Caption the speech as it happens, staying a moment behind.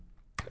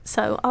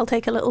So I'll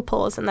take a little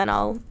pause and then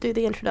I'll do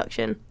the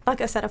introduction.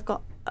 Like I said, I've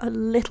got a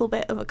little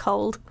bit of a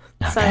cold,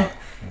 so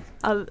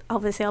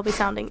obviously I'll be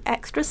sounding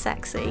extra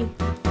sexy.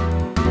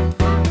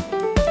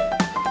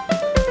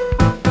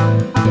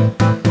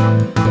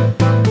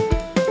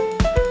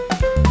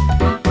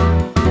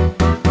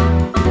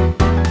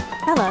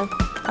 Hello,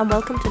 and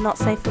welcome to Not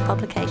Safe for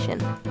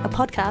Publication, a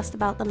podcast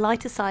about the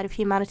lighter side of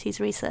humanities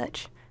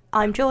research.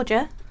 I'm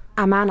Georgia.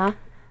 I'm Anna.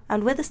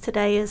 And with us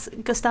today is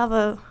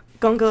Gustavo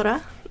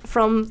Gongora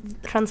from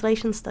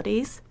Translation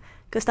Studies.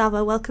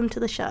 Gustavo, welcome to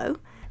the show.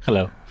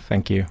 Hello,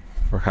 thank you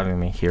for having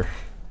me here.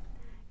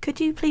 Could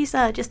you please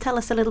just tell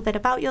us a little bit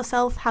about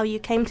yourself, how you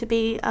came to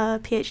be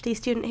a PhD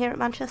student here at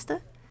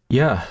Manchester?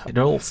 Yeah, it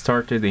all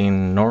started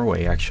in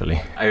Norway,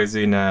 actually. I was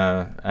in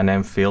an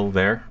MPhil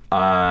there,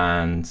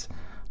 and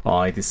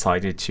I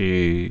decided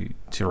to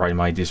write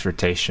my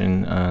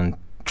dissertation on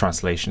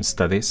translation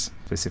studies,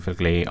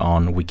 specifically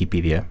on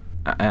Wikipedia.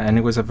 And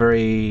it was a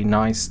very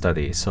nice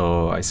study,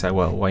 so I said,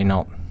 well, why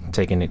not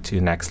taking it to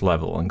the next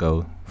level and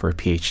go for a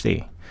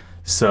PhD?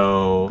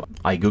 So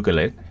I Googled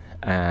it,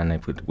 and I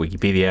put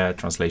Wikipedia,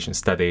 translation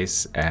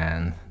studies,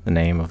 and the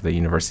name of the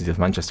University of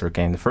Manchester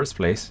came in the first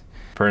place.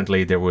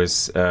 Apparently, there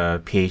was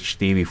a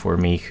PhD before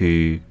me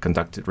who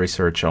conducted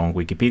research on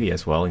Wikipedia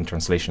as well in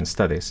translation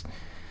studies.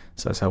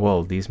 So I said,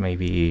 well, this may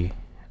be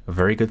a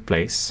very good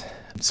place.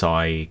 So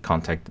I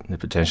contacted the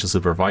potential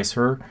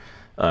supervisor.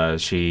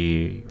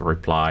 She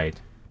replied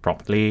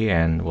promptly,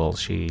 and well,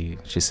 she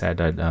said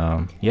that,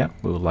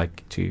 we would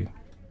like to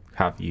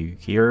have you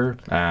here.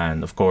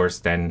 And of course,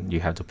 then you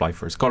have to apply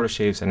for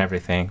scholarships and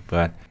everything,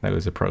 but that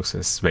was a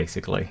process,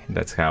 basically.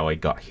 That's how I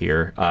got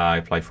here. I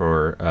applied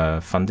for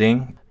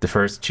funding. The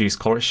first two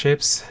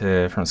scholarships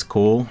from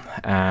school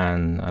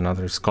and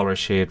another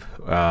scholarship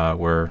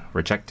were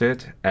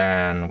rejected.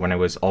 And when I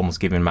was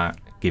almost giving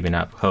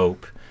up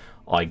hope,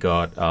 I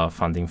got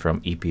funding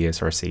from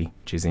EPSRC,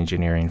 which is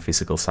Engineering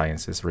Physical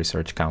Sciences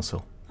Research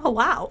Council. Oh,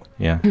 wow.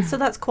 Yeah. So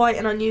that's quite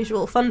an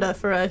unusual funder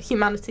for a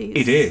humanities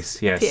It is,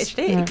 yes.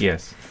 PhD. Yeah.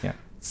 Yes, yeah.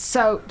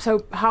 So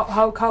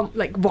how come,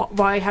 like,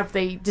 why have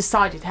they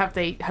decided? Have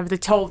they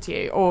told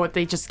you, or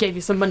they just gave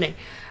you some money?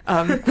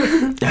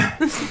 Yeah,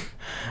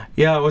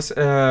 it was it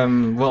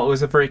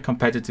was a very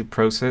competitive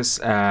process,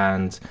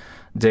 and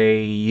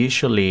they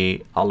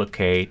usually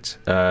allocate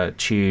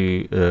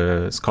two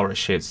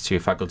scholarships to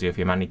Faculty of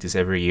Humanities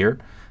every year,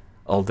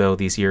 although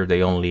this year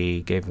they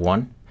only gave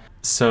one.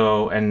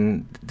 So,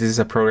 and this is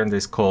a program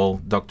that's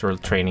called Doctoral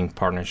Training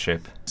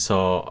Partnership.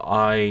 So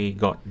I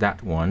got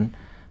that one,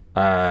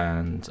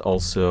 and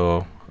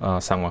also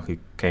someone who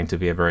came to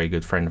be a very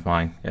good friend of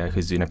mine,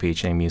 who's doing a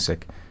PhD in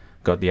music,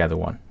 got the other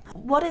one.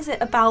 What is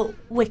it about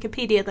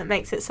Wikipedia that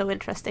makes it so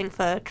interesting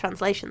for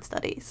translation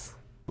studies?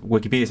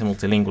 Wikipedia is a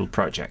multilingual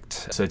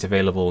project, so it's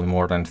available in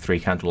more than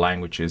 300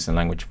 languages and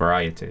language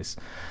varieties,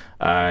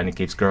 and it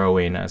keeps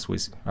growing as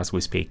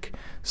we speak.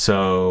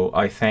 So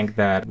I think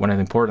that one of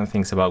the important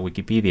things about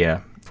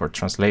Wikipedia for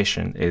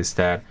translation is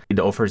that it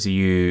offers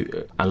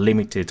you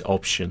unlimited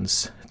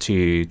options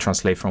to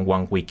translate from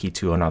one wiki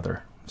to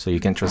another. So you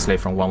can translate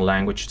from one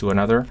language to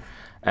another,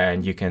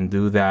 and you can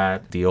do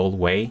that the old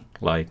way,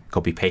 like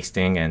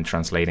copy-pasting and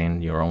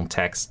translating your own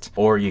text,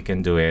 or you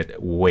can do it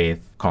with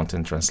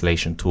content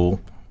translation tool,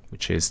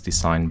 which is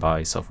designed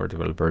by software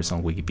developers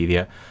on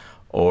Wikipedia,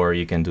 or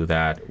you can do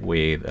that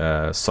with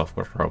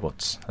software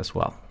robots as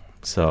well.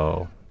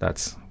 So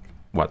that's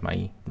what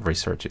my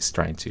research is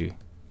trying to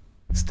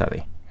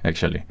study,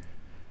 actually.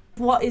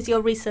 What is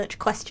your research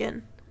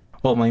question?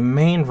 Well, my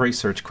main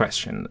research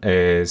question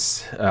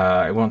is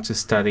I want to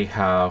study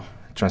how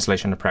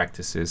translation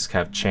practices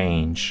have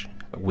changed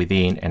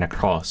within and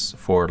across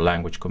 4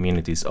 language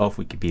communities of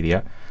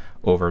Wikipedia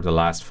over the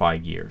last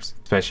 5 years.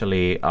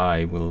 Especially,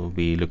 I will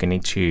be looking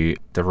into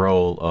the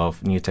role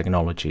of new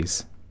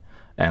technologies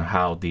and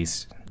how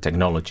these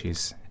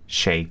technologies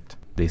shaped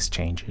these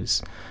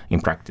changes in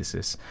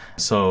practices.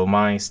 So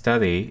my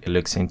study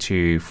looks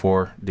into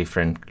 4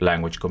 different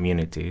language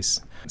communities: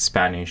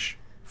 Spanish,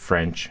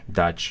 French,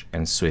 Dutch,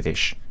 and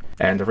Swedish.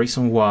 And the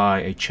reason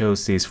why I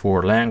chose these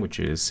 4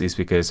 languages is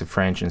because the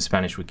French and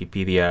Spanish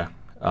Wikipedia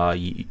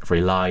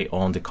rely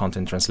on the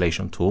content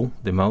translation tool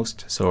the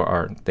most. So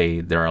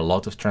there are a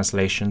lot of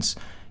translations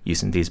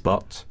using this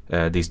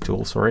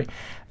tool.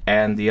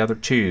 And the other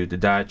 2, the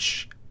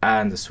Dutch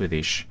and the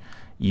Swedish,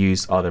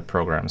 use other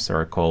programs that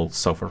are called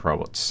software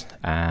robots.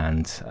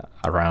 And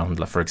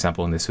around, for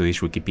example, in the Swedish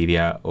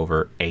Wikipedia,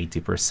 over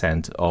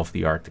 80% of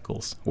the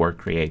articles were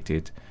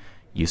created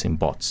using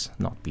bots,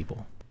 not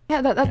people.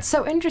 Yeah, that's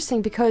so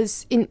interesting,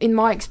 because in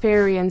my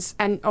experience,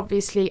 and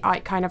obviously I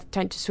kind of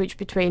tend to switch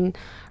between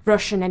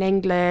Russian and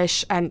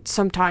English and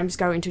sometimes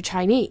go into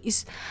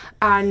Chinese,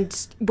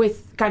 and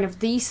with kind of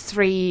these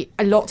 3,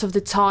 a lot of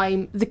the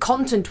time the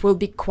content will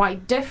be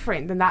quite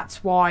different, and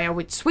that's why I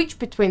would switch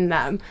between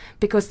them,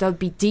 because there'll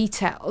be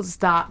details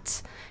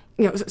that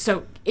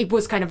so it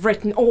was kind of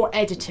written or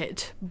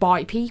edited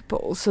by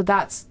people. So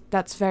that's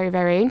very,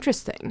 very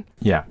interesting.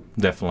 Yeah,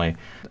 definitely.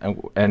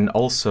 And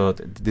also,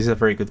 this is a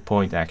very good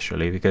point,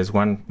 actually, because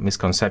one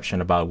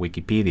misconception about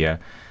Wikipedia,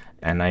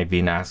 and I've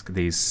been asked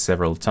this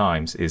several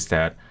times, is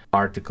that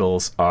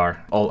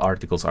all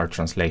articles are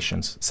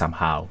translations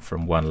somehow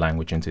from one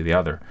language into the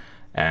other,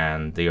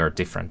 and they are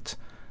different.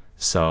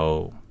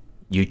 So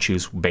you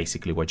choose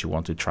basically what you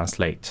want to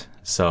translate.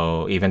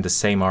 So even the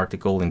same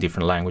article in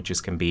different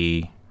languages can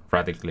be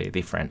radically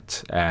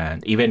different,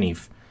 and even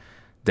if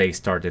they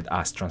started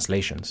as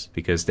translations,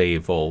 because they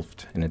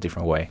evolved in a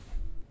different way.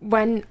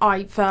 When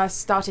I first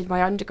started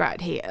my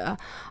undergrad here,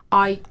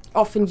 I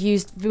often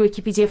used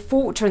Wikipedia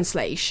for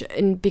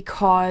translation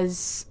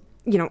because,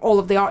 all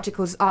of the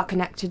articles are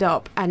connected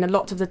up, and a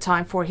lot of the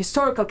time for a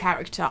historical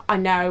character, I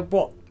know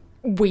what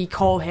we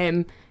call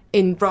him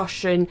in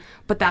Russian,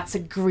 but that's a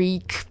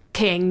Greek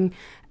king,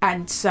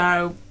 and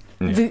so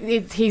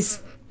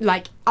his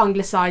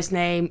anglicized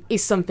name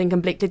is something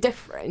completely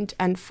different,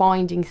 and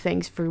finding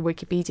things through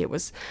Wikipedia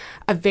was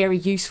a very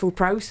useful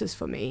process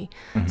for me.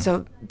 Mm-hmm.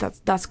 So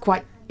that's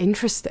quite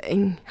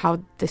interesting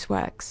how this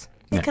works.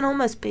 It can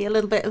almost be a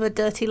little bit of a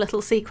dirty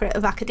little secret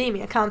of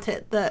academia, can't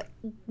it? That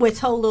we're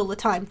told all the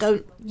time,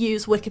 don't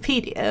use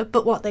Wikipedia,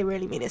 but what they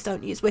really mean is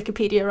don't use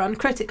Wikipedia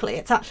uncritically.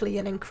 It's actually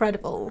an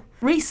incredible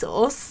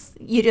resource.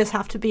 You just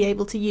have to be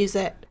able to use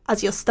it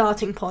as your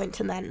starting point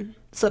and then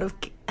sort of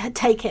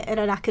take it in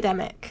an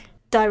academic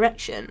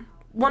direction.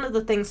 One of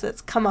the things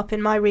that's come up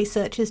in my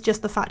research is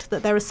just the fact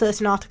that there are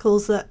certain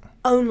articles that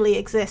only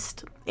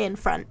exist in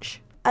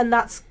French. And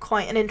that's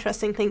quite an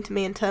interesting thing to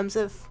me in terms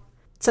of,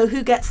 so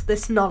who gets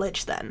this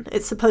knowledge then?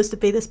 It's supposed to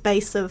be this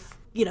base of,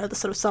 the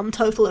sort of sum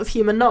total of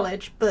human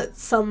knowledge, but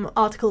some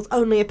articles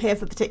only appear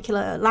for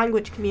particular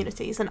language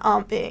communities and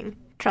aren't being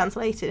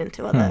translated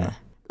into other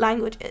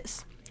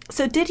languages.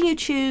 So did you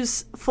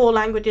choose 4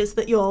 languages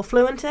that you're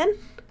fluent in?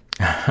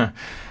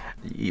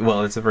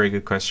 Well, it's a very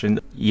good question.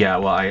 Yeah,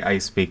 well, I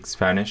speak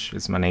Spanish.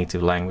 It's my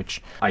native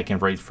language. I can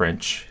read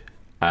French.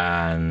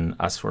 And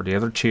as for the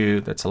other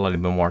 2, that's a little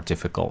bit more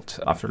difficult.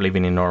 After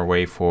living in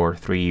Norway for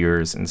 3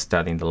 years and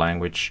studying the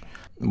language,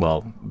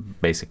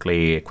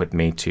 basically equipped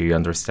me to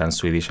understand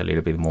Swedish a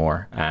little bit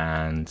more.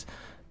 And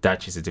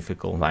Dutch is a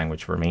difficult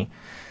language for me.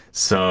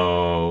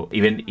 So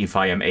even if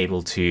I am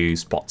able to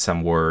spot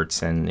some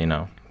words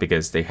and,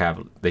 because they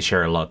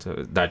share a lot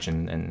of Dutch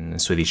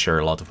and Swedish share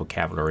a lot of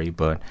vocabulary,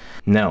 but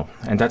no.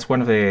 And that's one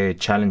of the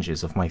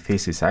challenges of my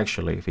thesis,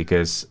 actually,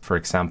 because, for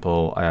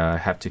example, I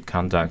have to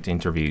conduct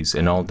interviews,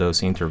 and all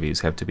those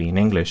interviews have to be in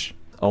English.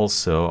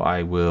 Also,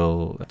 I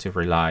will have to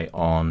rely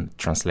on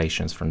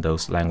translations from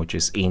those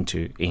languages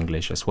into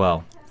English as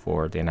well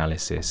for the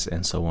analysis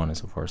and so on and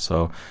so forth.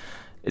 So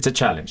it's a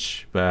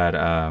challenge, but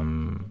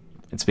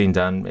it's been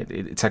done.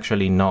 It's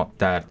actually not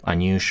that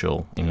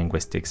unusual in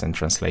linguistics and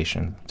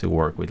translation to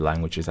work with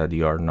languages that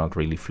you are not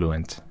really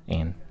fluent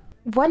in.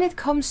 When it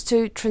comes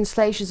to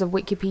translations of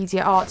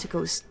Wikipedia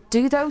articles,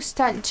 do those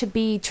tend to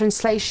be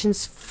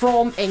translations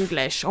from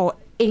English or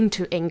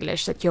into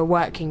English that you're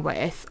working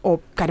with,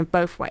 or kind of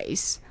both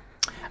ways?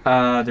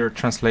 There are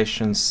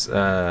translations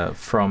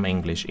from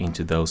English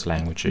into those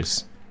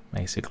languages,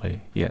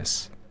 basically,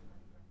 yes.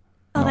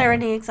 Are there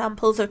any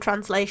examples of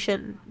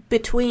translation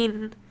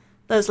between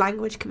those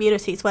language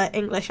communities where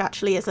English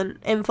actually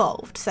isn't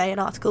involved, say an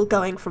article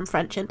going from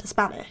French into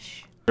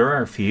Spanish? There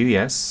are a few,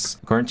 yes.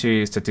 According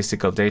to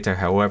statistical data,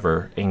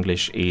 however,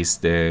 English is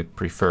the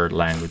preferred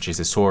language, is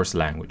the source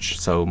language.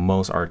 So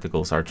most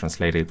articles are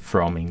translated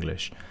from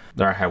English.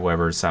 There are,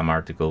 however, some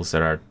articles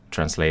that are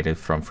translated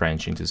from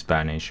French into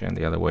Spanish and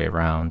the other way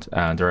around.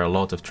 There are a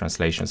lot of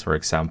translations, for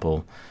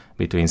example,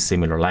 between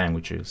similar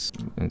languages,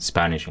 in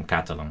Spanish and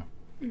Catalan,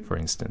 for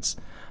instance.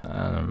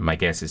 My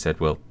guess is that,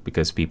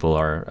 because people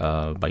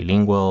are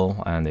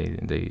bilingual and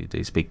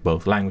they speak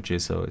both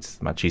languages, so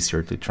it's much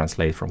easier to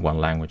translate from one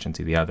language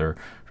into the other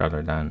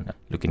rather than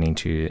looking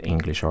into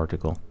English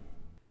article.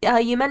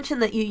 You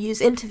mentioned that you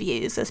use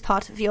interviews as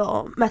part of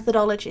your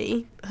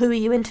methodology. Who are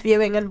you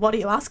interviewing and what are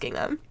you asking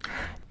them?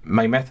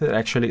 My method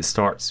actually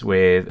starts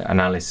with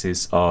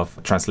analysis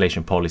of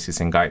translation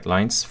policies and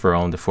guidelines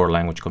from the 4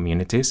 language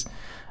communities.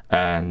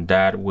 And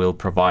that will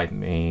provide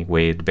me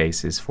with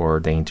basis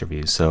for the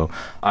interview. So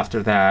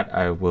after that,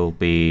 I will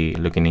be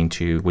looking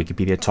into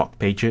Wikipedia talk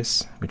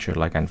pages, which are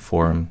like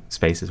forum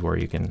spaces where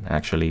you can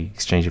actually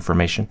exchange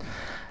information.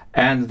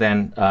 And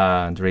then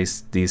there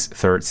is this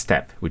third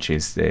step, which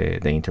is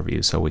the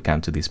interview. So we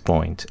come to this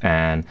point,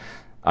 and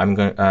I'm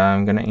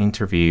going to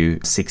interview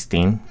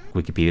 16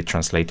 Wikipedia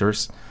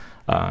translators.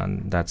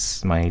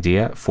 That's my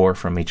idea, 4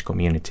 from each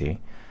community.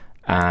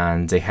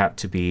 And they have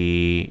to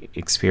be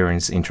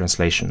experienced in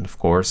translation, of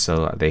course,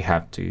 so they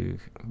have to,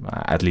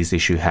 at least they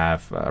should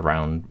have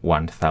around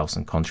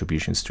 1,000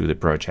 contributions to the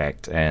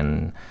project,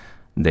 and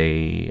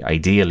they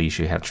ideally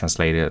should have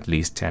translated at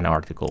least 10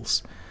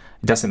 articles.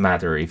 It doesn't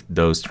matter if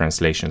those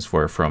translations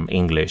were from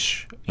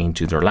English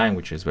into their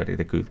languages, but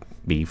they could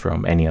be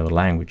from any other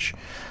language.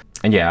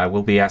 And yeah, I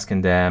will be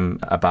asking them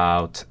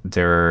about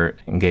their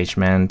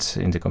engagement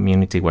in the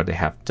community, what they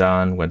have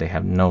done, what they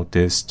have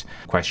noticed.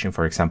 Question,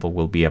 for example,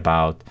 will be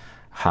about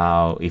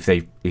how if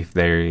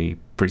they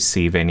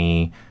perceive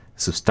any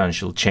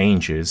substantial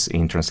changes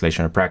in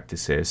translational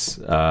practices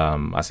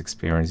as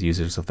experienced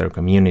users of their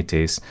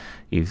communities,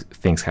 if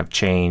things have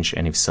changed,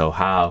 and if so,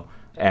 how.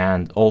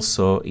 And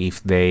also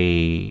if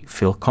they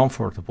feel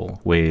comfortable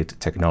with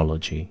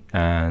technology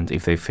and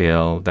if they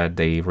feel that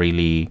they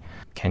really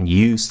can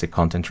use the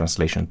content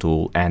translation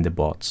tool and the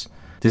bots.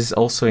 This is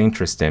also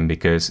interesting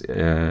because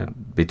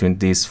between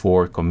these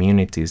four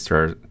communities,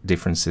 there are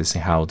differences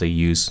in how they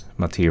use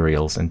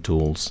materials and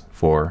tools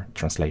for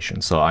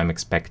translation. So I'm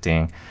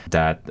expecting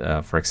that,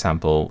 for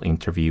example,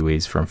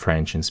 interviewees from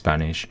French and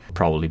Spanish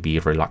probably be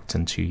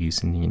reluctant to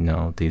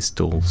using, these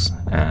tools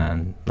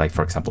and, like,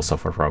 for example,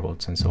 software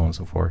robots and so on and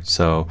so forth.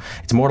 So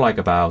it's more like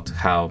about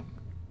how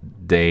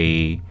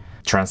they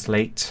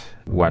translate,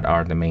 what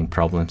are the main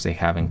problems they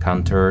have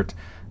encountered.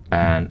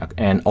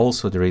 And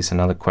also there is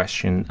another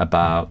question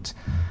about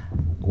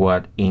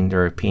what, in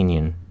their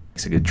opinion,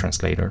 is a good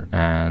translator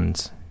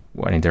and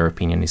what, in their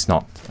opinion, is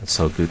not a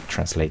so good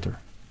translator.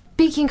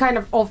 Speaking kind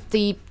of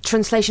the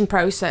translation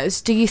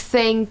process, do you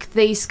think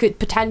these could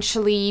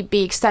potentially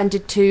be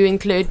extended to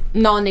include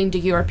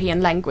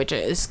non-Indo-European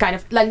languages, kind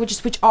of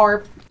languages which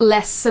are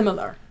less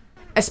similar,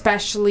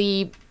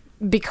 especially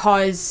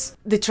because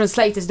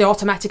the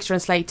automatic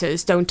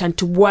translators don't tend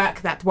to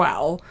work that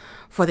well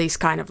for these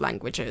kind of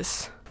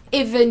languages?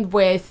 Even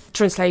with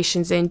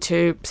translations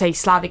into, say,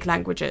 Slavic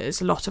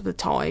languages, a lot of the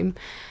time,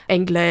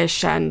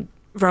 English and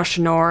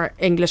Russian or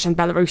English and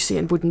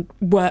Belarusian wouldn't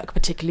work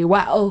particularly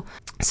well.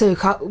 So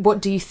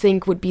what do you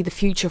think would be the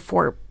future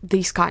for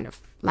these kind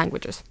of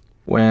languages?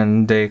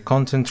 When the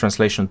content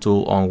translation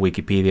tool on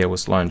Wikipedia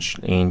was launched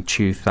in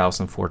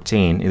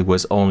 2014, it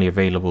was only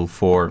available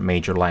for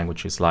major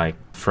languages like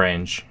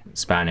French,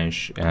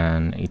 Spanish,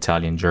 and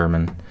Italian,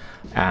 German.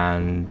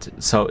 And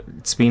so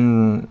it's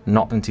been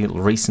not until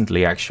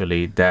recently,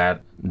 actually,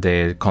 that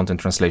the content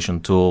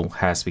translation tool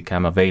has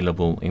become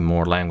available in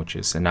more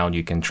languages. And now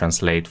you can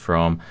translate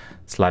from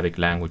Slavic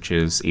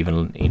languages,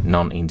 even in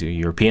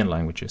non-Indo-European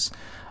languages.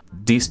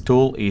 This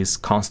tool is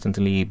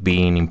constantly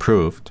being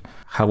improved.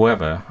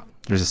 However,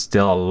 there's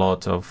still a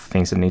lot of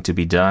things that need to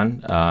be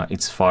done.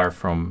 It's far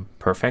from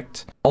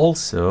perfect.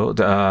 Also,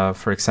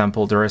 for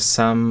example, there are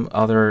some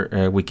other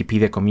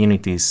Wikipedia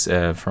communities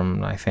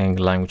from, I think,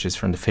 languages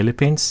from the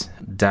Philippines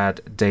that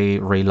they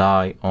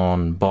rely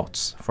on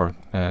bots for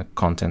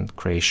content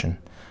creation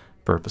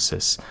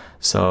purposes.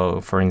 So,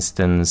 for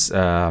instance,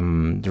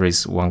 there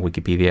is one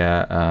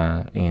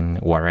Wikipedia in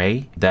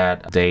Waray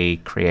that they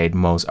create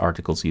most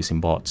articles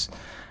using bots.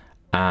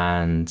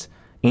 And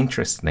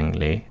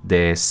interestingly,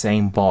 the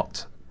same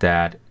bot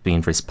that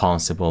being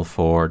responsible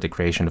for the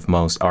creation of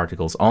most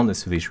articles on the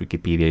Swedish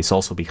Wikipedia is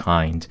also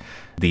behind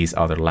this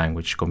other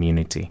language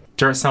community.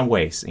 There are some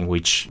ways in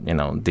which,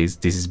 this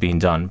is being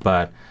done,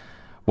 but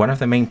one of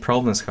the main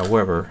problems,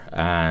 however,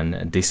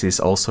 and this is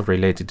also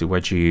related to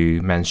what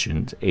you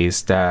mentioned,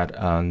 is that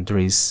there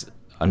is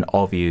an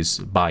obvious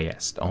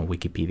bias on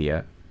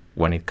Wikipedia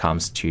when it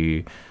comes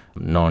to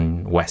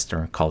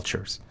non-Western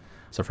cultures.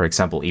 So, for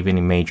example, even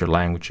in major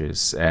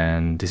languages,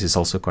 and this is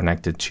also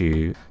connected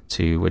to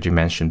what you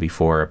mentioned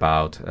before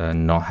about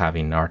not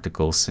having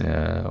articles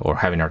or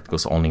having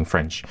articles only in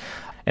French.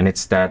 And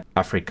it's that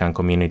African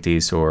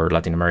communities or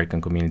Latin American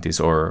communities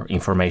or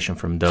information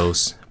from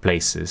those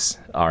places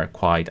are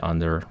quite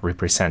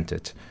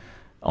underrepresented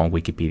on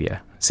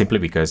Wikipedia, simply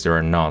because there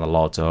are not a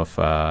lot of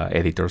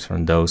editors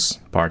from those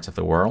parts of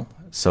the world.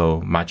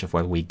 So much of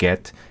what we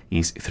get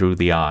is through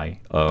the eye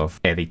of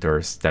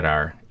editors that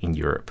are in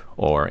Europe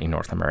or in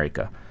North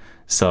America.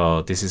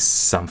 So this is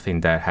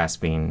something that has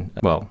been,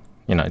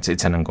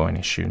 it's an ongoing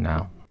issue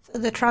now. So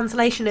the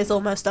translation is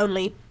almost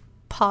only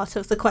part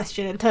of the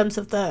question in terms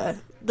of the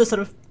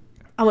sort of,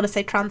 I want to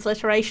say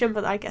transliteration,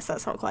 but I guess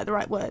that's not quite the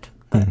right word.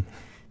 But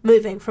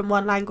moving from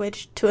one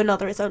language to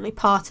another is only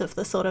part of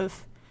the sort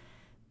of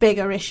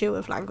bigger issue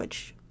of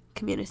language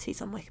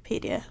communities on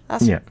Wikipedia.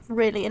 That's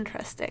really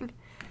interesting.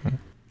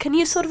 Can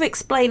you sort of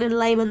explain in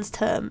layman's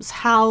terms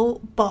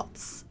how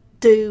bots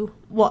do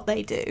what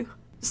they do?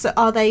 So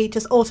are they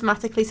just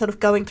automatically sort of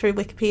going through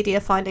Wikipedia,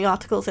 finding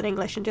articles in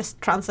English and just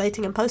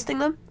translating and posting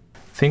them?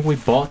 The thing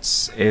with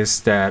bots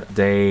is that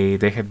they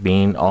have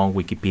been on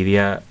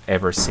Wikipedia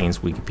ever since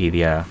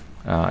Wikipedia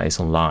is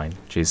online,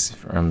 which is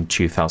from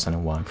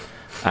 2001.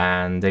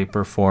 And they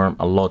perform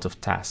a lot of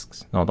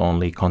tasks, not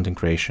only content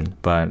creation,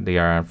 but they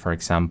are, for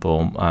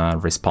example,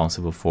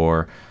 responsible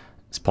for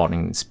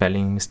spotting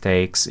spelling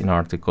mistakes in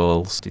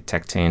articles,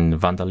 detecting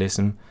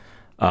vandalism.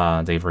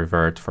 They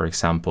revert, for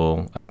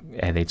example,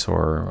 edits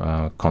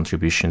or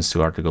contributions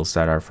to articles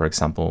that are, for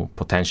example,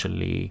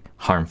 potentially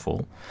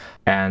harmful.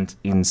 And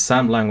in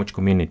some language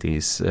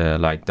communities,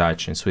 like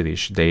Dutch and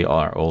Swedish, they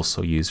are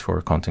also used for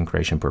content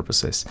creation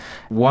purposes.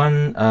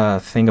 One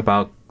thing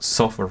about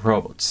software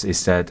robots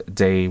is that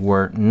they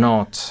were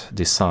not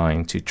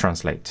designed to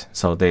translate.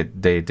 So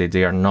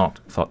they are not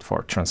thought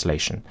for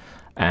translation.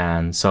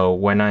 And so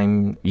when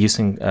I'm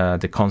using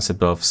the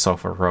concept of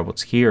software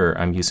robots here,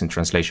 I'm using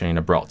translation in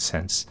a broad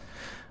sense,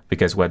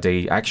 because what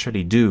they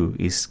actually do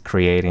is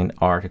creating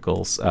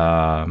articles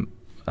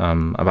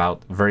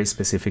about very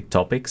specific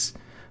topics.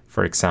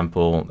 For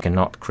example, you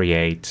cannot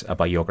create a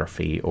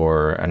biography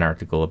or an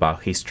article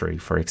about history,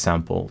 for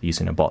example,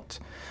 using a bot,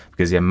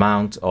 because the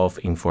amount of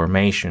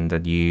information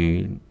that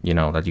you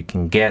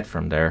can get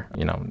from there,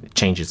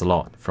 changes a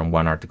lot from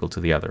one article to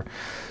the other.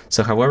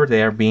 So, however,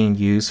 they are being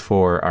used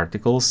for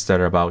articles that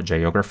are about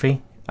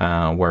geography,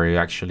 where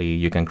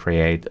you can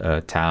create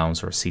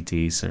towns or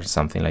cities or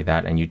something like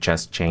that, and you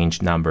just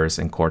change numbers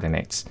and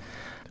coordinates.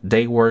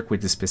 They work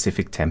with a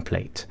specific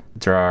template.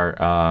 There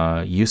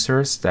are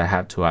users that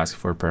have to ask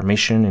for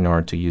permission in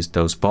order to use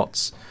those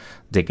bots.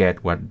 They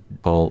get what we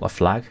call a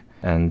flag,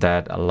 and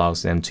that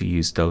allows them to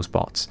use those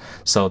bots.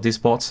 So these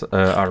bots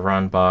are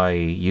run by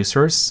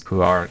users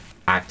who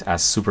act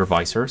as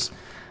supervisors,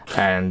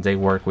 and they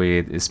work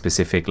with a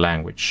specific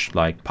language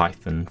like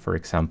Python, for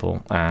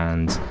example,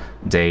 and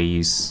they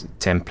use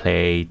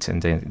template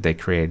and they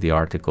create the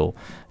article.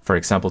 For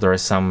example, there are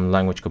some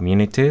language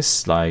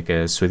communities like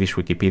Swedish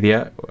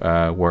Wikipedia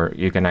where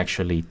you can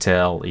actually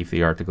tell if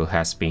the article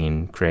has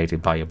been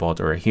created by a bot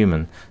or a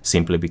human,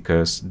 simply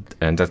because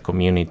in that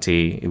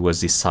community it was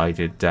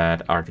decided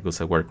that articles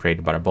that were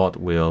created by a bot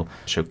will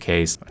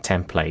showcase a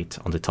template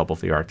on the top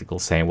of the article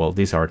saying, well,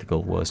 this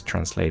article was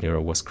translated or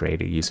was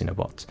created using a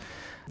bot.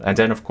 And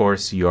then, of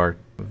course, you are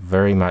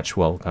very much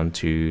welcome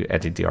to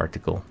edit the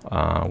article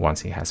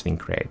once it has been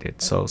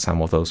created. So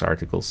some of those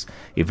articles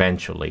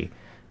eventually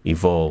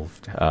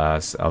evolved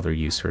as other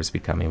users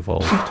become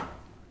involved.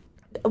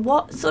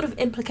 What sort of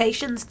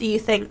implications do you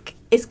think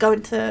is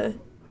going to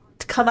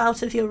come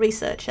out of your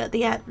research at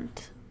the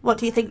end? What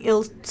do you think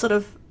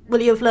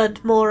will you have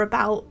learned more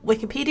about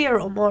Wikipedia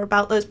or more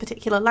about those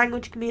particular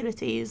language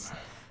communities,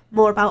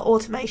 more about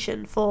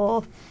automation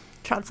for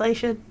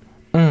translation?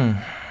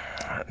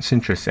 It's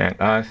interesting.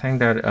 I think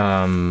that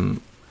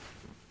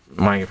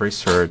my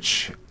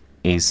research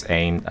is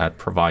aimed at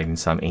providing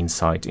some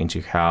insight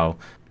into how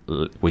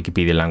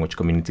Wikipedia language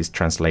communities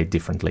translate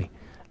differently,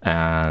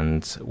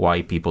 and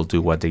why people do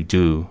what they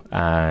do,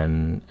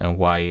 and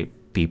why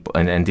people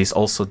and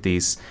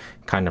this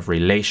kind of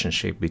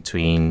relationship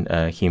between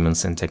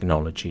humans and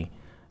technology,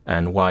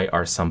 and why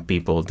are some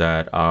people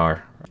that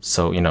are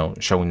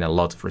showing a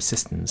lot of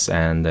resistance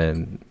and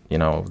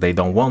they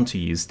don't want to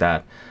use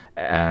that,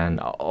 and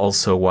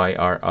also why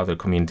are other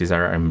communities that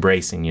are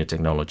embracing new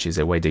technologies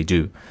the way they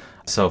do.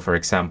 So, for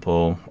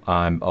example,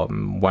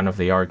 one of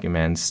the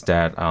arguments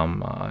that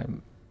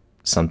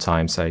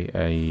sometimes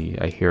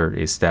I hear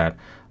is that,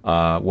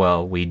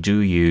 we do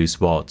use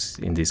bots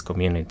in this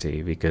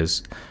community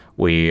because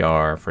we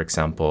are, for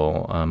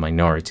example, a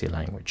minority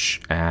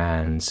language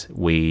and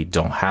we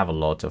don't have a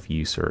lot of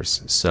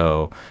users.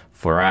 So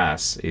for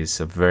us, it's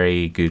a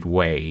very good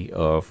way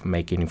of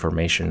making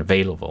information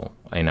available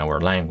in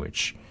our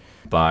language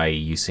by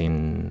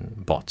using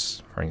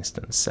bots, for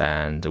instance.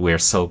 And we're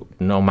so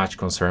not much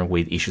concerned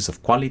with issues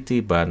of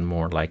quality, but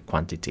more like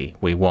quantity.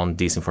 We want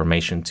this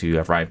information to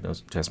arrive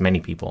to as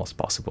many people as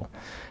possible.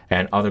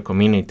 And other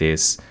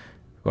communities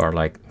who are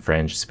like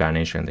French,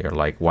 Spanish, and they're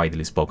like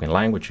widely spoken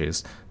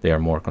languages, they are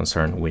more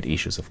concerned with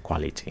issues of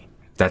quality.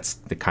 That's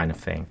the kind of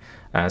thing.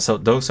 So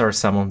those are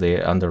some of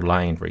the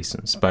underlying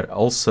reasons. But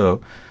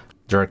also,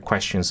 there are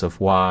questions of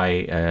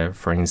why,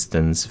 for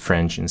instance,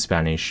 French and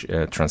Spanish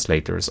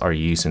translators are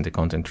using the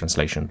content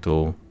translation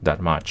tool that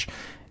much.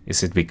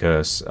 Is it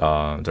because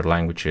their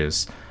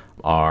languages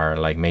are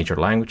like major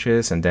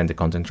languages and then the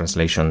content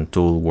translation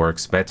tool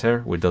works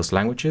better with those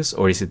languages?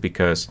 Or is it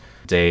because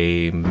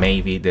they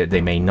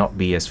may not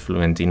be as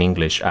fluent in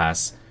English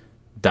as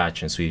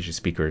Dutch and Swedish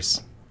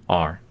speakers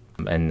are?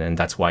 And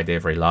that's why they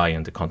rely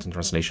on the content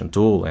translation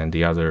tool, and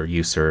the other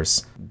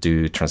users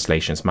do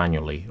translations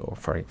manually, or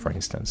for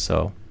instance.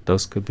 So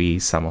those could be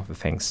some of the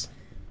things.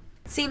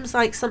 Seems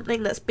like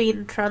something that's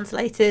been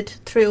translated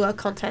through a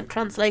content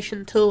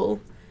translation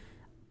tool.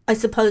 I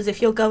suppose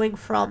if you're going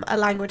from a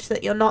language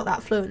that you're not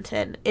that fluent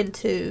in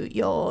into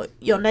your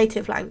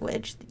native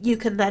language, you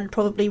can then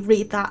probably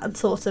read that and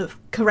sort of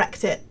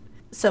correct it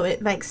so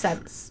it makes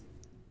sense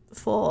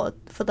for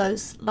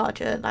those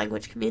larger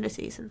language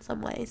communities in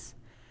some ways.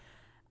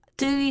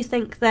 Do you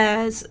think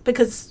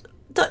because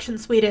Dutch and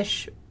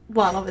Swedish,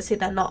 while obviously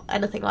they're not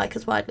anything like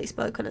as widely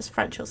spoken as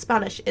French or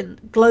Spanish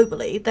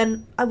globally,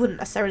 then I wouldn't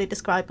necessarily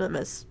describe them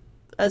as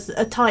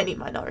a tiny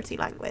minority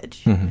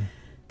language. Mm-hmm.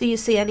 Do you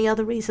see any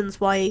other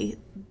reasons why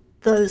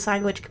those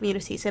language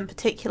communities in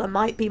particular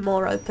might be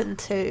more open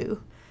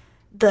to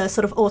the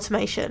sort of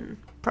automation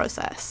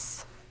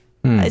process?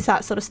 Is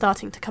that sort of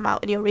starting to come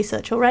out in your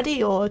research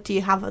already, or do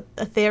you have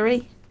a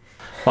theory?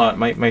 Well,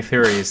 my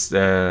theory is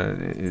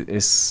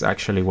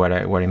actually what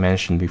I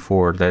mentioned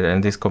before, that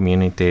in these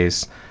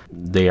communities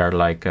they are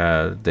like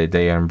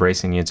they are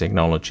embracing new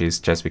technologies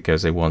just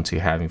because they want to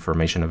have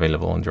information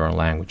available in their own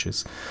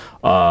languages.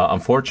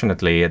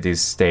 Unfortunately, at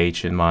this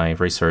stage in my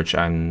research,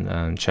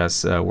 I'm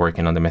just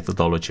working on the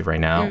methodology right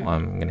now.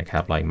 I'm gonna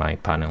have like my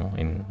panel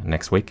in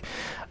next week.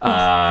 Good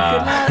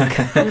luck.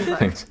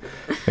 Thanks.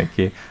 Thank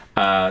you.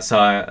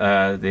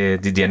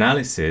 The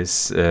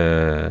analysis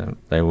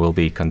they will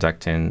be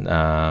conducting,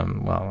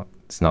 well,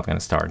 it's not going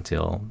to start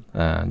until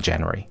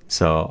January.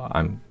 So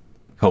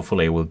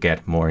hopefully we'll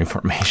get more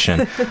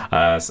information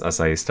as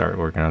I start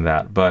working on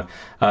that. But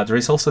there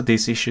is also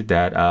this issue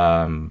that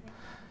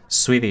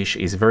Swedish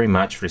is very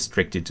much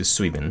restricted to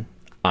Sweden,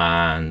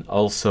 and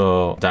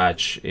also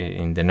Dutch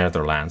in the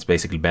Netherlands,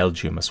 basically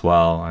Belgium as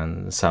well,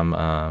 and some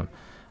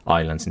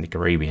islands in the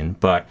Caribbean.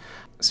 But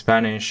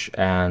Spanish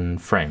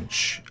and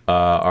French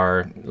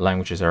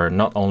languages are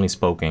not only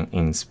spoken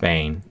in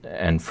Spain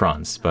and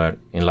France, but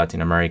in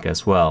Latin America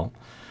as well,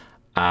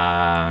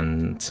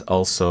 and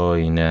also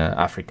in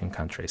African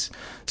countries.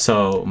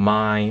 So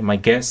my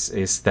guess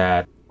is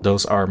that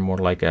those are more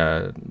like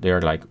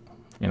they're like,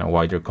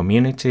 wider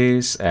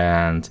communities,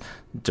 and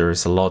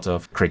there's a lot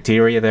of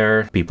criteria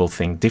there. People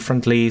think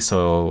differently,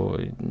 so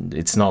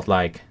it's not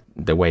like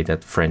the way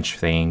that French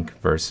think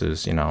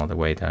versus the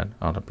way that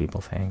other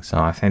people think. So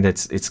I think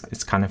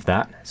it's kind of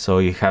that. So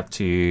you have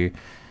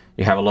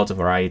a lot of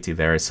variety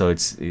there. So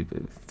it's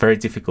very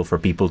difficult for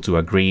people to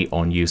agree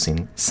on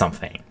using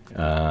something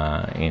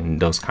in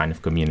those kind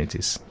of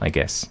communities, I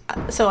guess.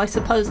 So I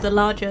suppose the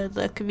larger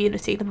the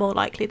community, the more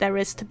likely there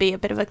is to be a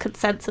bit of a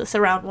consensus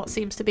around what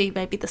seems to be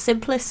maybe the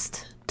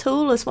simplest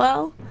tool as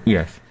well.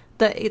 Yes.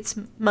 That it's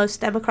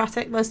most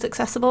democratic, most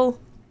accessible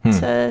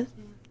to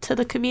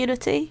the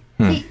community.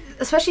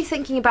 Especially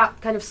thinking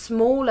about kind of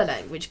smaller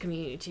language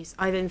communities,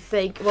 I then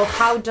think, well,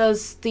 how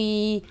does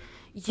the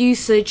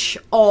usage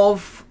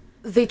of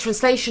the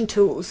translation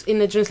tools in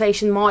the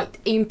translation might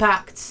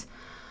impact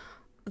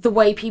the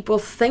way people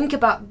think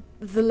about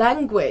the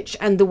language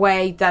and the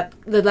way that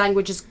the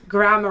language's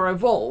grammar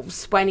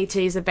evolves when it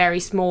is a very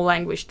small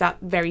language that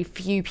very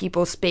few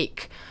people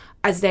speak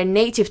as their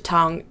native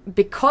tongue.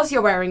 Because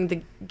you're wearing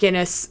the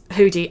Guinness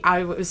hoodie,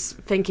 I was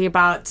thinking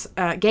about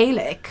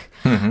Gaelic,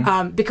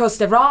 because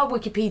there are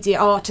Wikipedia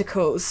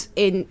articles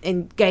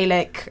in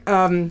Gaelic,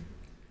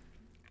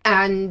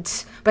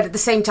 but at the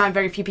same time,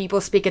 very few people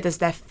speak it as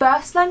their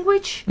first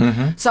language.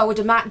 So I would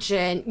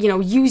imagine,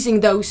 using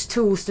those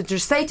tools to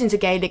translate into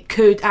Gaelic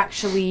could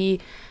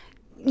actually,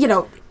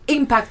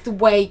 impact the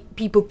way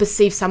people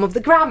perceive some of the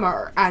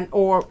grammar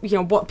or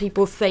what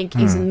people think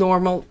is a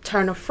normal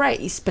turn of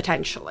phrase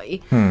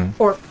potentially,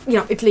 or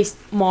at least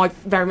my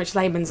very much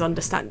layman's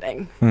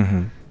understanding.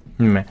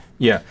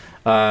 Yeah,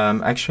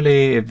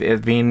 actually,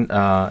 I've been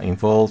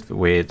involved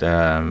with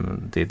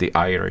the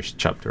Irish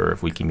chapter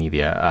of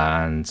Wikimedia,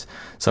 and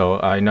so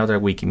I know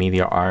that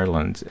Wikimedia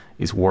Ireland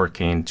is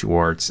working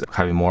towards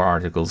having more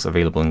articles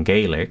available in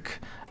Gaelic.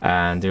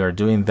 And they are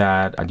doing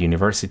that at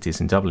universities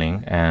in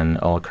Dublin and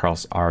all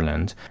across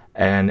Ireland.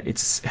 And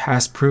it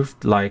has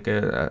proved like,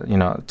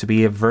 to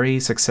be a very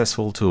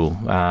successful tool,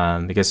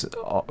 because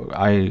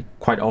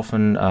quite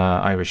often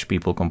Irish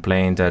people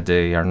complain that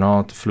they are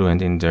not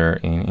fluent in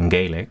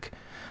Gaelic,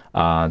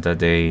 that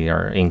they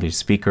are English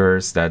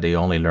speakers, that they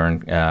only learn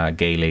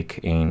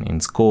Gaelic in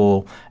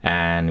school,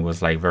 and it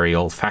was like very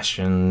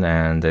old-fashioned,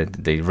 and that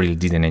they really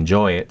didn't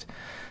enjoy it.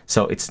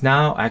 So it's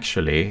now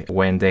actually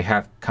when they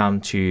have come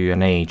to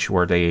an age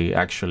where they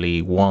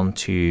actually want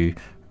to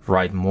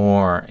write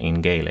more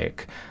in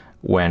Gaelic,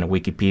 when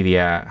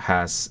Wikipedia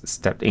has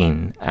stepped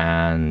in,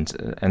 and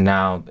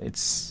now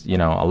it's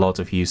a lot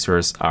of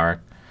users are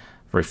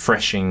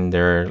refreshing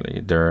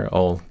their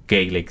old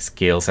Gaelic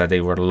skills that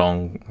they were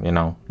long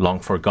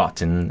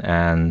forgotten,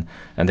 and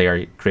they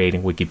are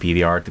creating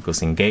Wikipedia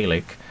articles in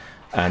Gaelic,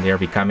 and they are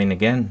becoming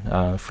again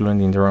fluent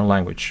in their own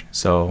language.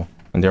 So.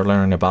 And they're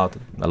learning a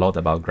lot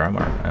about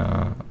grammar,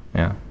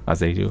 as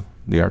they do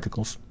the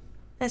articles.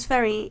 It's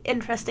very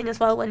interesting as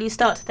well when you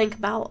start to think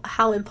about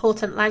how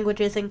important language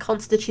is in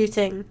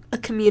constituting a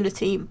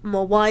community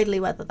more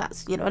widely, whether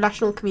that's a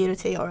national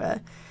community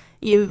or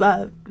you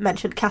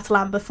mentioned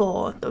Catalan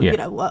before.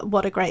 Yeah.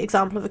 What a great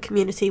example of a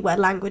community where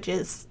language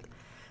is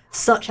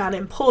such an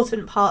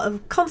important part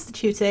of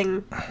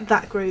constituting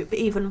that group,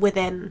 even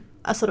within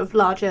a sort of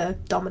larger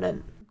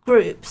dominant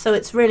group. So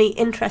it's really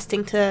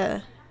interesting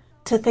to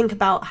think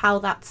about how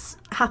that's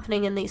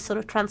happening in these sort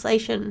of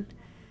translation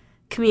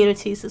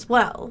communities as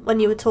well. When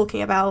you were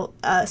talking about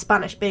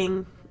Spanish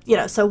being,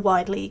 so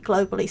widely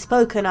globally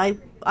spoken,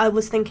 I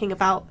was thinking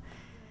about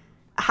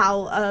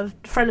how a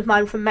friend of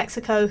mine from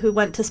Mexico who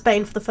went to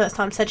Spain for the first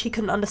time said she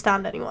couldn't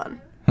understand anyone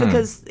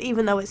because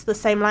even though it's the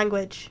same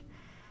language,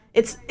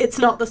 it's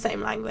not the same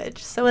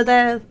language. So are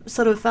there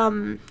sort of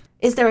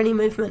is there any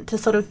movement to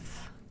sort of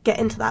get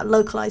into that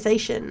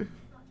localization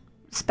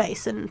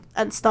space and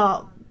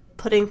start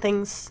putting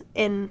things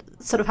in,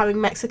 sort of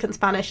having Mexican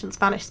Spanish and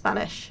Spanish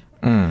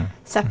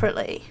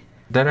separately?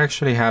 That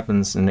actually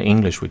happens in the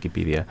English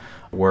Wikipedia,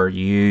 where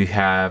you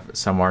have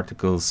some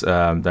articles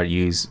that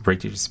use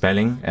British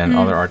spelling and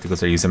other articles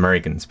that use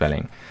American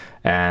spelling.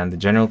 And the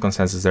general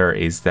consensus there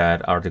is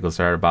that articles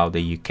that are about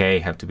the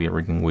UK have to be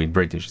written with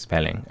British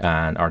spelling,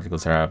 and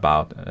articles that are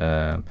about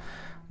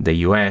the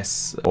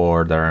US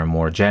or that are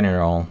more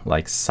general,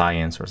 like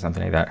science or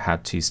something like that,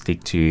 had to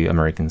stick to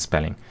American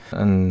spelling.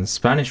 In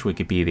Spanish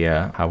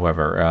Wikipedia,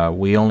 however,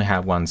 we only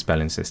have one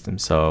spelling system,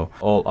 so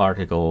all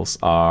articles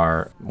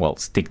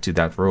stick to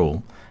that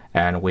rule.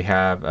 And we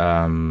have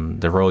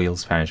the Royal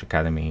Spanish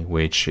Academy,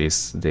 which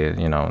is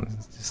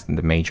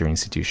the major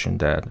institution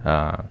that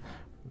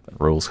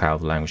rules how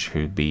the language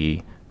should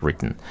be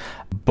written.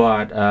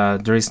 But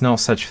there is no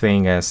such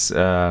thing as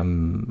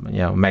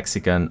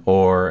Mexican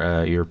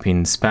or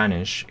European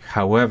Spanish.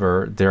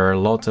 However, there are a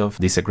lot of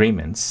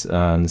disagreements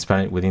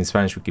within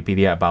Spanish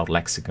Wikipedia about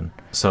lexicon.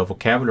 So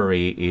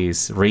vocabulary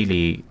is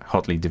really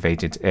hotly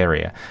debated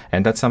area,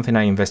 and that's something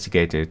I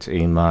investigated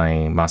in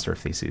my master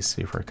thesis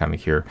before coming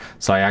here.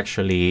 So I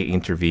actually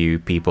interview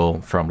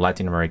people from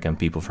Latin America and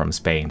people from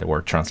Spain that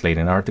were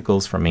translating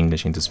articles from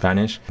English into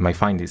Spanish. My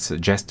findings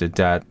suggested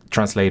that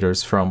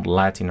translators from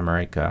Latin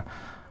America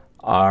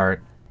are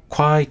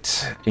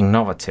quite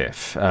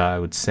innovative, I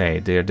would say.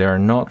 They're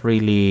not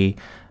really,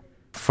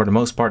 for the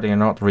most part, they're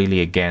not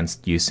really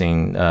against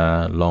using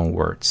long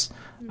words.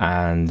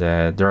 And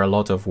there are a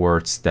lot of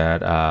words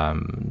that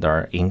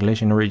are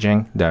English in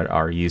origin that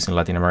are used in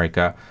Latin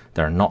America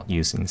that are not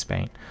used in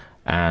Spain.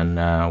 And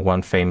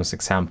one famous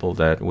example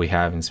that we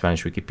have in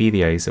Spanish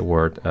Wikipedia is the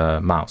word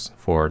mouse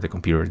for the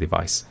computer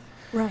device.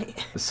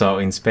 Right. So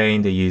in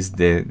Spain, they use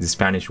the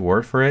Spanish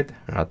word for it,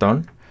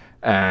 ratón.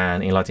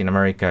 And in Latin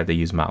America, they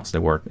use mouse,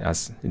 the word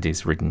as it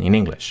is written in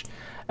English.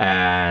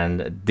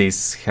 And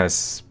this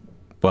has,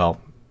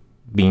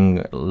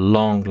 been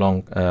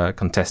long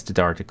contested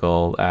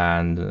article,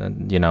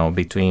 and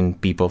between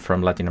people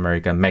from Latin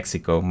America and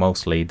Mexico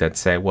mostly, that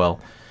say,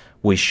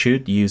 we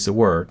should use the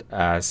word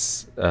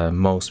as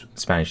most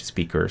Spanish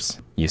speakers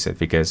use it,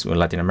 because in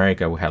Latin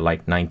America we have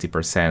like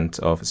 90%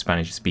 of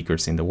Spanish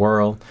speakers in the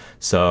world,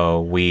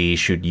 so we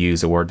should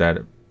use a word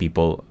that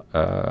people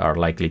are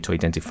likely to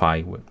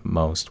identify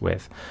most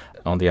with.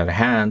 On the other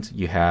hand,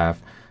 you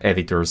have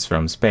editors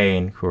from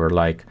Spain who are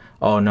like,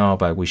 oh no,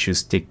 but we should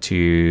stick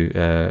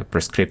to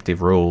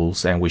prescriptive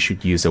rules, and we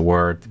should use a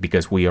word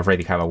because we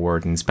already have a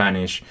word in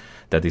Spanish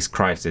that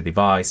describes the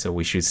device, so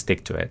we should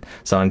stick to it.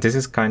 So, and this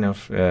is kind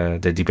of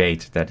the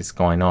debate that is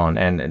going on,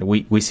 and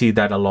we see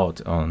that a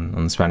lot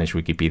on Spanish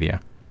Wikipedia.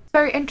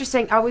 Very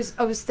interesting. I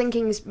was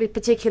thinking in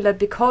particular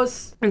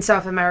because in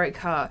South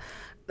America,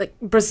 like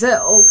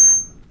Brazil,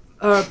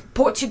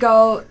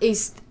 Portugal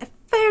is a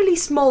fairly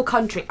small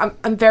country.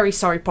 I'm very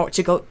sorry,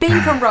 Portugal.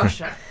 Being from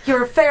Russia,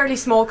 you're a fairly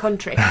small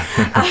country.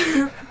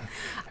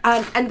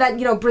 And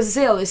then,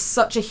 Brazil is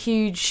such a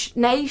huge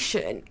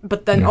nation.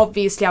 But then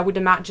obviously I would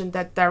imagine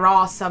that there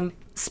are some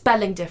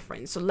spelling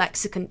difference or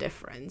lexicon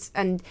difference.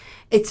 And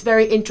it's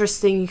very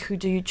interesting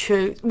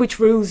which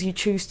rules you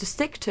choose to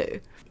stick to.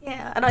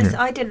 Yeah, and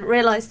I didn't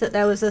realise that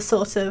there was a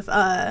sort of,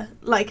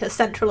 like a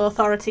central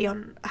authority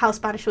on how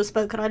Spanish was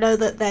spoken. I know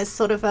that there's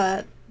sort of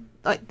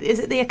is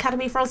it the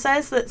Académie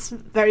Française that's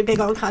very big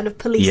on kind of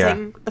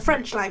policing the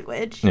French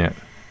language? Yeah.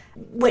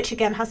 Which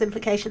again has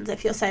implications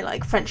if you're, say,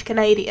 like French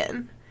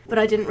Canadian. But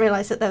I didn't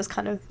realise that there was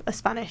kind of a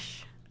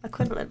Spanish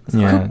equivalent.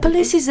 Yeah. Who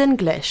polices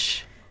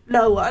English?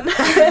 No one.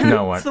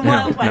 No one. It's the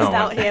Wild West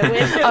out here.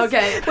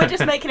 We're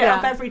just making it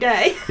up every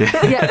day.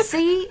 Yeah.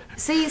 See.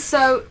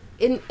 So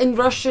in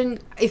Russian,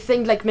 I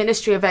think like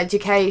Ministry of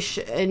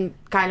Education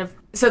kind of.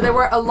 So there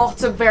were a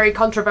lot of very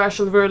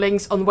controversial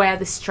rulings on where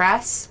the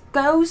stress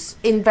goes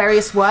in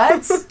various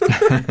words.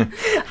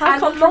 How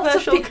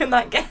controversial can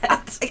that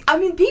get? I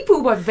mean,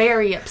 people were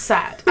very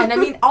upset. And I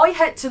mean, I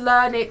had to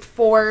learn it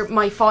for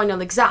my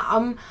final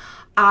exam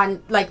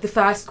and like the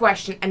first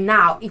question. And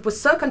now it was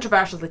so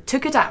controversial they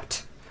took it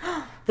out.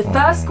 The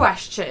first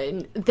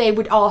question, they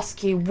would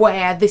ask you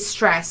where the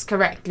stress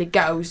correctly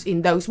goes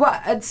in those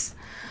words.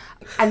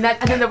 And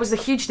then there was a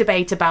huge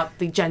debate about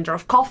the gender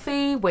of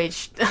coffee,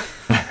 which...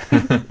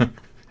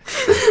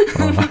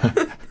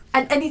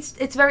 And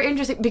it's very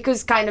interesting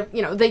because kind of,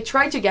 they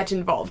try to get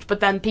involved, but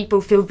then people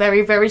feel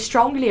very, very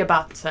strongly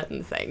about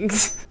certain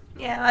things.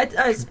 Yeah,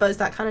 I suppose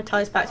that kind of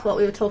ties back to what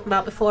we were talking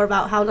about before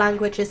about how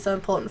language is so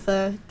important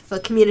for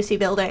community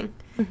building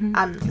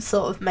and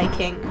sort of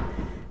making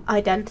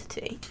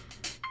identity.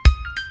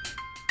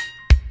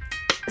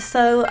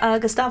 So,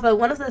 Gustavo,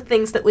 one of the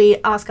things that we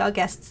ask our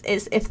guests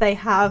is if they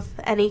have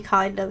any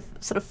kind of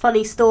sort of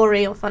funny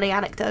story or funny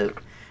anecdote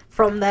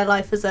from their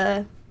life as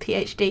a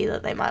PhD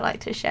that they might like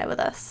to share with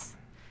us.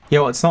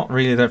 Yeah, well, it's not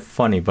really that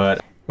funny,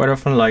 but quite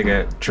often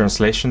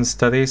translation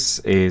studies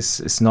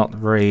is not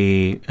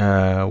very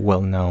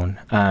well known,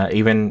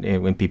 even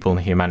when people in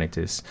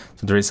humanities.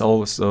 So there is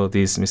also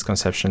this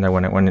misconception that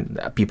when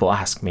people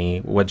ask me,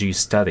 what do you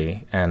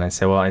study? And I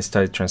say, well, I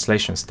study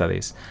translation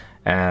studies.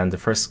 And the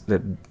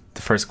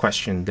first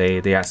question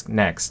they ask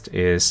next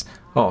is,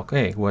 oh,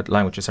 okay, what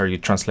languages are you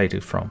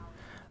translated from?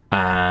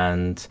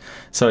 And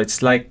so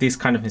it's like this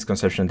kind of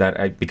misconception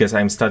that because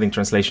I'm studying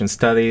translation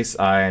studies,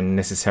 I'm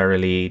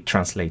necessarily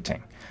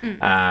translating,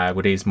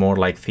 which is more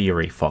like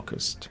theory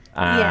focused.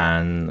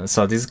 And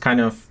so this is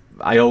kind of,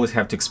 I always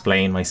have to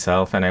explain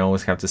myself, and I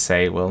always have to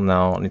say, well,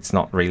 no, it's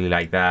not really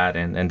like that.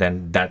 And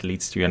then that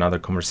leads to another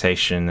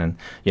conversation and,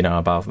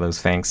 about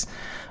those things.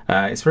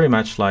 It's very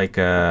much like,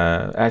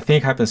 I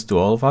think it happens to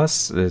all of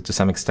us to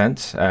some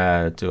extent,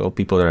 to all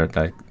people that are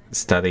like,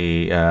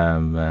 study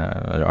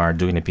are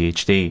doing a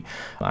PhD.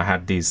 I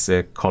had this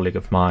colleague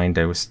of mine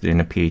that was doing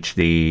a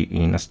PhD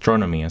in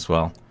astronomy as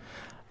well.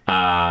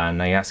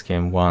 And I asked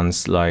him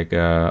once, like,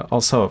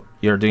 also,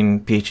 you're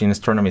doing PhD in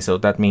astronomy, so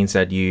that means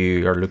that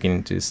you are looking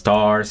into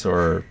stars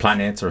or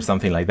planets or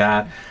something like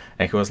that.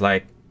 And he was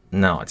like,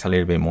 no, it's a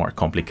little bit more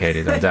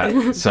complicated than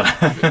that. So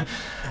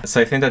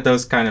I think that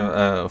those kind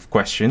of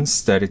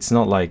questions, that it's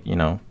not like, I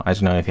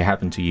don't know if it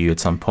happened to you at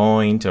some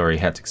point or you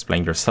had to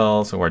explain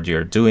yourselves or what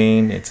you're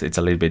doing. It's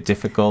a little bit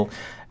difficult.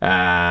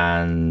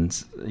 And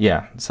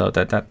yeah, so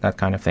that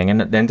kind of thing.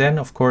 And then,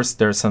 of course,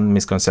 there are some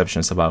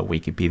misconceptions about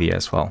Wikipedia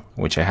as well,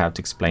 which I have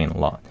to explain a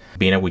lot.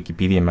 Being a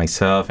Wikipedian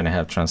myself, and I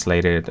have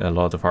translated a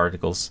lot of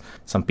articles,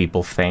 some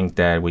people think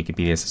that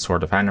Wikipedia is a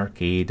sort of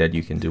anarchy, that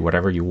you can do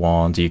whatever you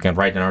want. You can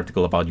write an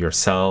article about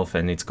yourself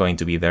and it's going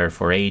to be there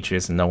for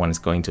ages and no one is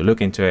going to look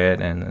into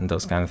it and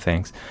those kind of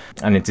things.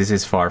 And this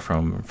is far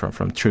from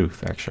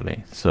truth,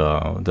 actually.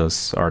 So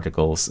those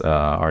articles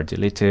are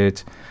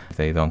deleted.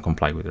 They don't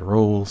comply with the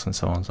rules and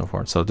so on and so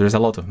forth. So there's a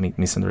lot of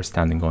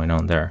misunderstanding going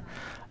on there,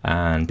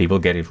 and people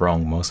get it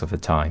wrong most of the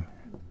time.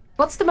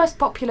 What's the most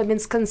popular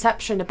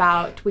misconception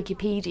about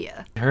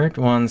Wikipedia? I heard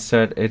once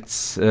that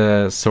it's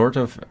sort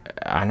of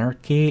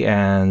anarchy,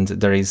 and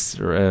there is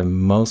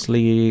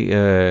mostly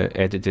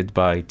edited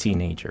by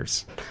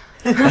teenagers.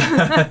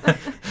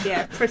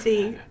 Yeah,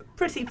 pretty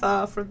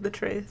far from the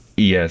truth.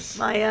 Yes.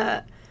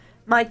 My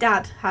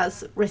dad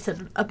has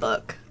written a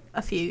book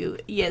a few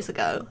years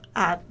ago,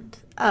 and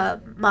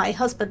my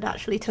husband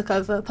actually took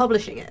over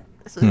publishing it.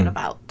 This was in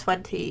about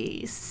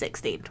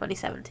 2016,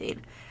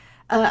 2017.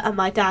 And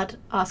my dad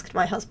asked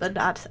my husband,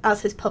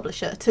 as his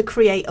publisher, to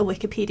create a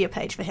Wikipedia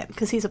page for him,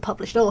 because he's a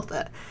published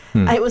author.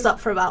 And it was up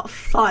for about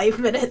 5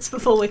 minutes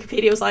before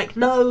Wikipedia was like,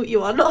 no,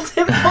 you are not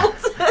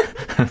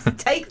important.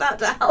 Take that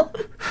down.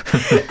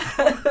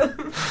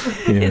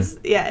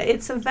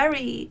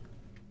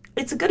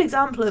 It's a good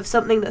example of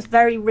something that's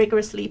very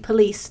rigorously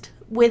policed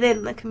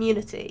within the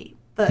community,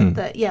 but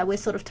that we're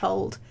sort of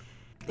told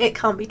it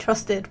can't be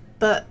trusted,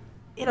 but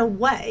in a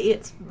way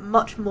it's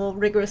much more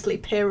rigorously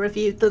peer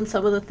reviewed than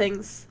some of the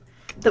things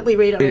that we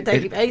read on a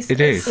daily basis.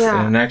 It is,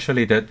 and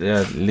actually that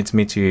leads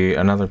me to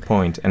another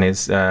point, and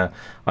is I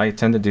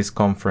attended this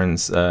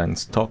conference in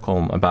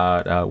Stockholm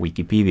about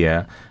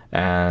Wikipedia,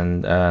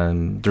 and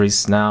there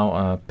is now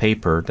a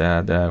paper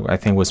that I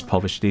think was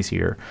published this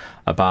year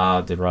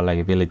about the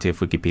reliability of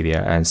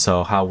Wikipedia, and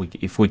so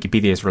if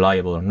Wikipedia is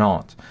reliable or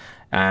not.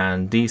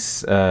 And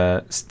this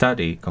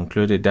study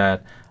concluded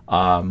that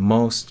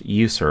most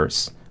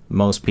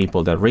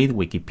people that read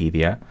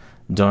Wikipedia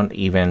don't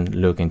even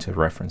look into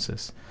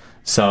references.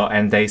 So,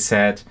 and they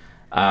said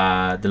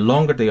the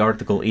longer the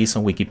article is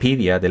on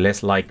Wikipedia, the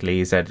less likely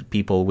is that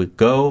people will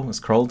go,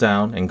 scroll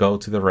down and go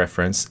to the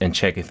reference and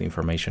check if the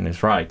information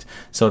is right.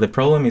 So the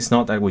problem is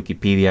not that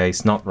Wikipedia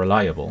is not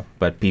reliable,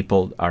 but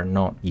people are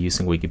not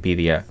using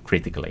Wikipedia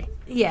critically.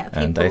 Yeah,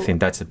 and I think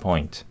that's the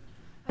point.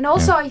 And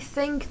also I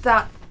think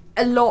that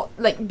a lot,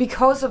 like,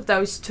 because of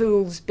those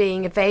tools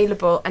being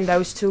available and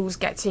those tools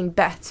getting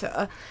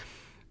better,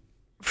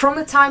 from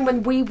the time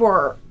when we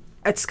were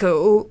at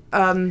school,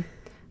 was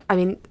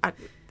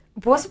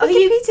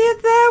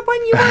Wikipedia there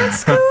when you were at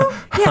school?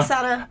 Yes,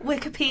 Anna,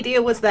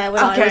 Wikipedia was there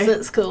when I was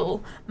at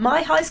school.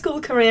 My high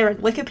school career and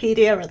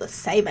Wikipedia are the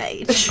same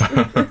age.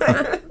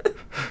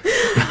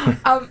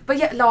 But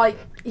yeah, like,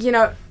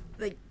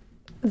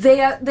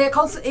 they're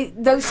constantly,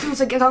 those tools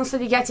are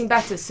constantly getting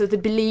better. So the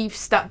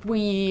beliefs that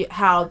we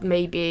held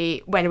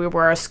maybe when we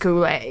were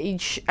school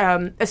age,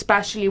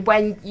 especially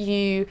when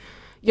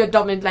your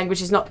dominant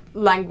language is not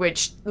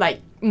language,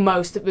 like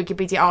most of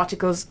Wikipedia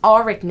articles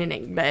are written in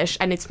English,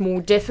 and it's more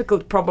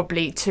difficult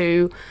probably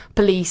to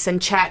police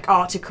and check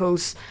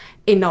articles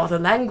in other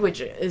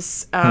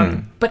languages.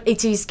 But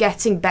it is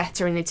getting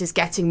better, and it is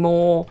getting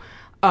more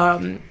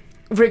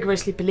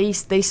rigorously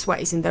policed these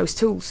ways in those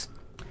tools.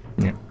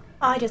 Yeah.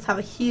 I just have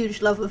a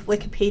huge love of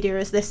Wikipedia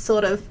as this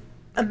sort of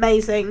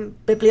amazing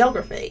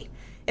bibliography.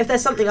 If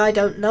there's something I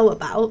don't know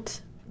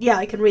about,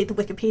 I can read the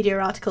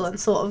Wikipedia article and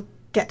sort of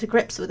get to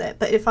grips with it.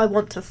 But if I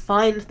want to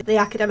find the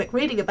academic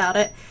reading about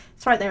it,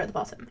 it's right there at the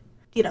bottom.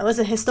 As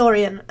a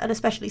historian, and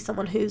especially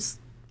someone who's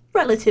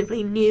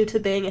relatively new to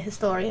being a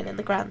historian in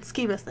the grand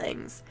scheme of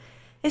things,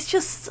 it's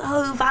just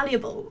so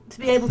valuable to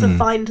be able to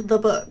find the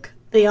book,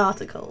 the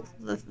article,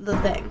 the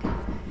thing.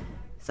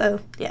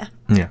 So, yeah.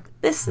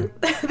 This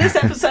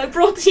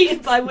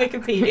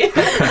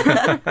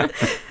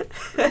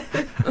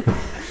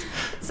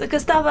So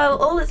Gustavo,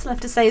 all that's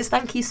left to say is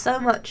thank you so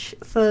much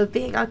for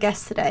being our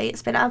guest today.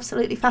 It's been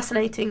absolutely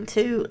fascinating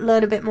to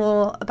learn a bit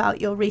more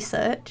about your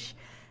research.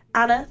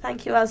 Anna,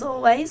 thank you as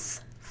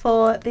always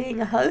for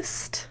being a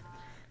host.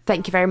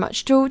 Thank you very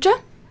much, Georgia.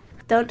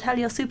 Don't tell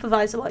your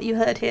supervisor what you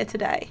heard here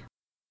today.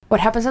 What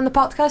happens on the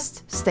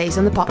podcast stays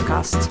on the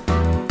podcast.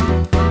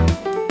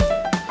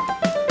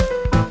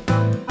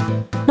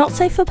 Not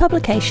Safe for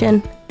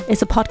Publication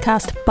is a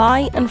podcast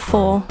by and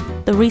for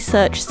the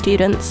research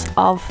students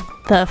of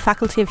the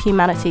Faculty of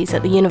Humanities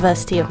at the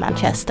University of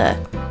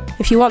Manchester.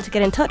 If you want to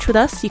get in touch with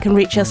us, you can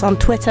reach us on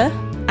Twitter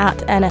at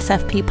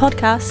NSFP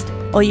Podcast,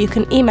 or you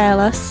can email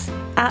us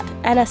at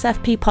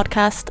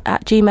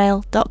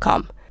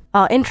nsfppodcast@gmail.com.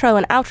 Our intro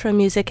and outro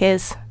music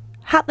is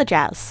Hat the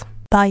Jazz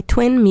by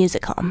Twin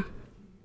Musicom.